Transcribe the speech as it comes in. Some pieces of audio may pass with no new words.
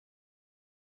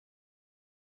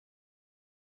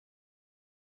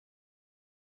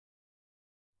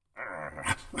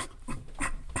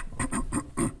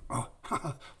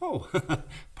Oh,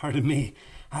 pardon me.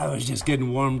 I was just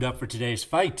getting warmed up for today's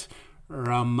fight.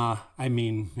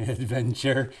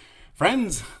 Adventure.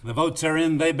 Friends, the votes are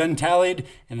in, they've been tallied,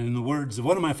 and in the words of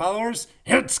one of my followers,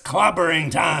 it's clobbering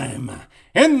time.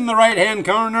 In the right-hand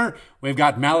corner, we've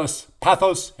got Malice,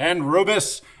 Pathos, and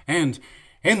Rubus, and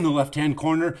in the left-hand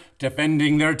corner,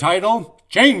 defending their title,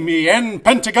 Jamie and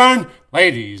Pentagon.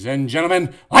 Ladies and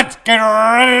gentlemen, let's get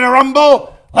ready to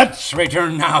rumble. Let's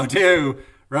return now to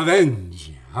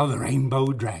Revenge of the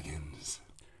Rainbow Dragons.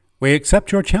 We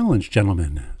accept your challenge,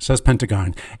 gentlemen, says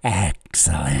Pentagon.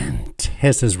 Excellent,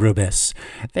 hisses Rubus.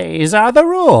 These are the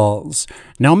rules.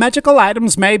 No magical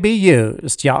items may be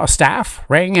used. Your staff,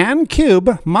 ring, and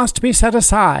cube must be set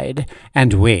aside,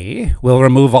 and we will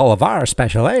remove all of our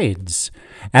special aids.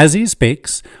 As he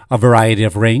speaks, a variety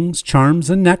of rings,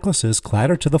 charms, and necklaces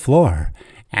clatter to the floor.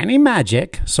 Any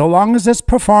magic, so long as it's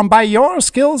performed by your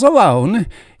skills alone,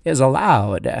 is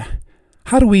allowed.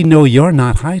 How do we know you're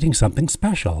not hiding something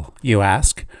special, you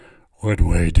ask? Would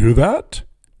we do that?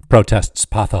 Protests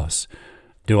Pathos.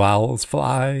 Do owls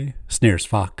fly? Sneers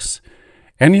Fox.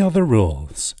 Any other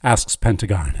rules? Asks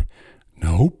Pentagon.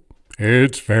 Nope,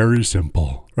 it's very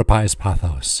simple, replies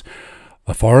Pathos.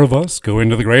 The four of us go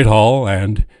into the Great Hall,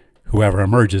 and whoever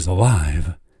emerges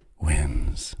alive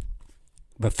wins.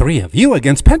 The three of you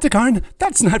against Pentagon?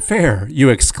 That's not fair, you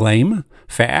exclaim.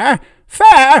 Fair?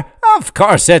 Fair? Of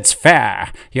course it's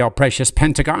fair. Your precious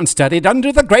Pentagon studied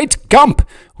under the great Gump.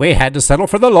 We had to settle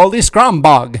for the lowly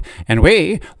Scrombog, and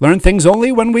we learned things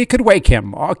only when we could wake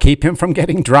him or keep him from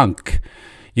getting drunk.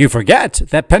 You forget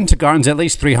that Pentagon's at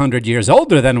least 300 years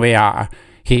older than we are.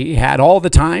 He had all the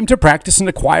time to practice and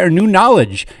acquire new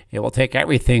knowledge. It will take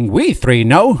everything we three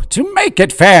know to make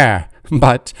it fair.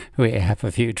 But we have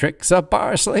a few tricks up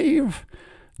our sleeve.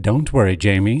 Don't worry,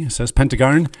 Jamie, says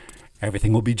Pentagon.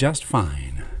 Everything will be just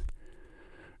fine.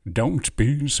 Don't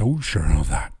be so sure of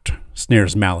that,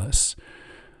 sneers Malice.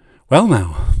 Well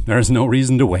now, there's no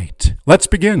reason to wait. Let's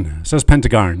begin, says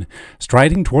Pentagon,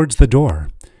 striding towards the door.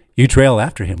 You trail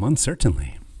after him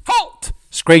uncertainly. Halt!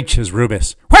 Screeches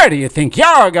Rubus. Where do you think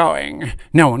you're going?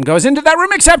 No one goes into that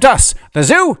room except us. The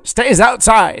zoo stays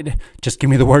outside. Just give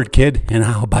me the word, kid, and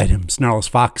I'll bite him, snarls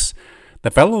Fox.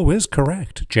 The fellow is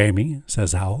correct, Jamie,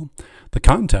 says Owl. The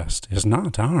contest is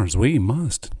not ours. We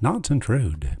must not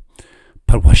intrude.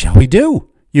 But what shall we do?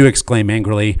 You exclaim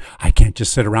angrily. I can't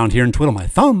just sit around here and twiddle my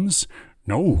thumbs.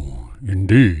 No,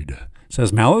 indeed,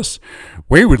 says Malice.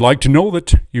 We would like to know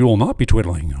that you will not be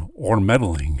twiddling or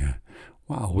meddling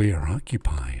while we are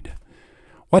occupied.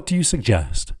 What do you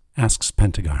suggest? Asks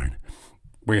Pentagon.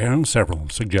 We have several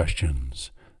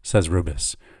suggestions, says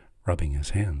Rubus, rubbing his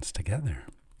hands together.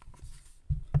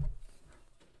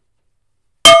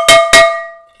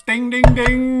 Ding, ding,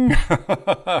 ding.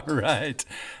 All right.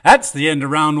 That's the end of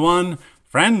round one.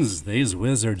 Friends, these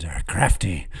wizards are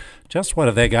crafty. Just what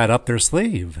have they got up their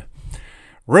sleeve?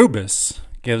 Rubus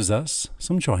gives us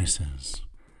some choices.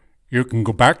 You can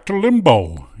go back to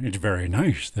Limbo. It's very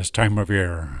nice this time of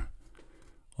year.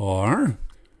 Or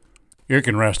you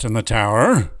can rest in the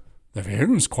tower. The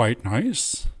view is quite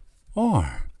nice.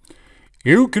 Or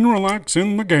you can relax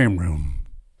in the game room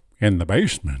in the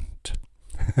basement.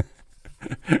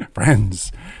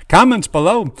 Friends, comments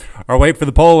below or wait for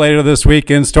the poll later this week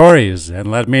in stories and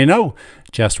let me know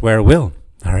just where will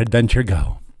our adventure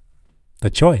go. The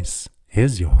choice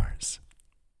is yours.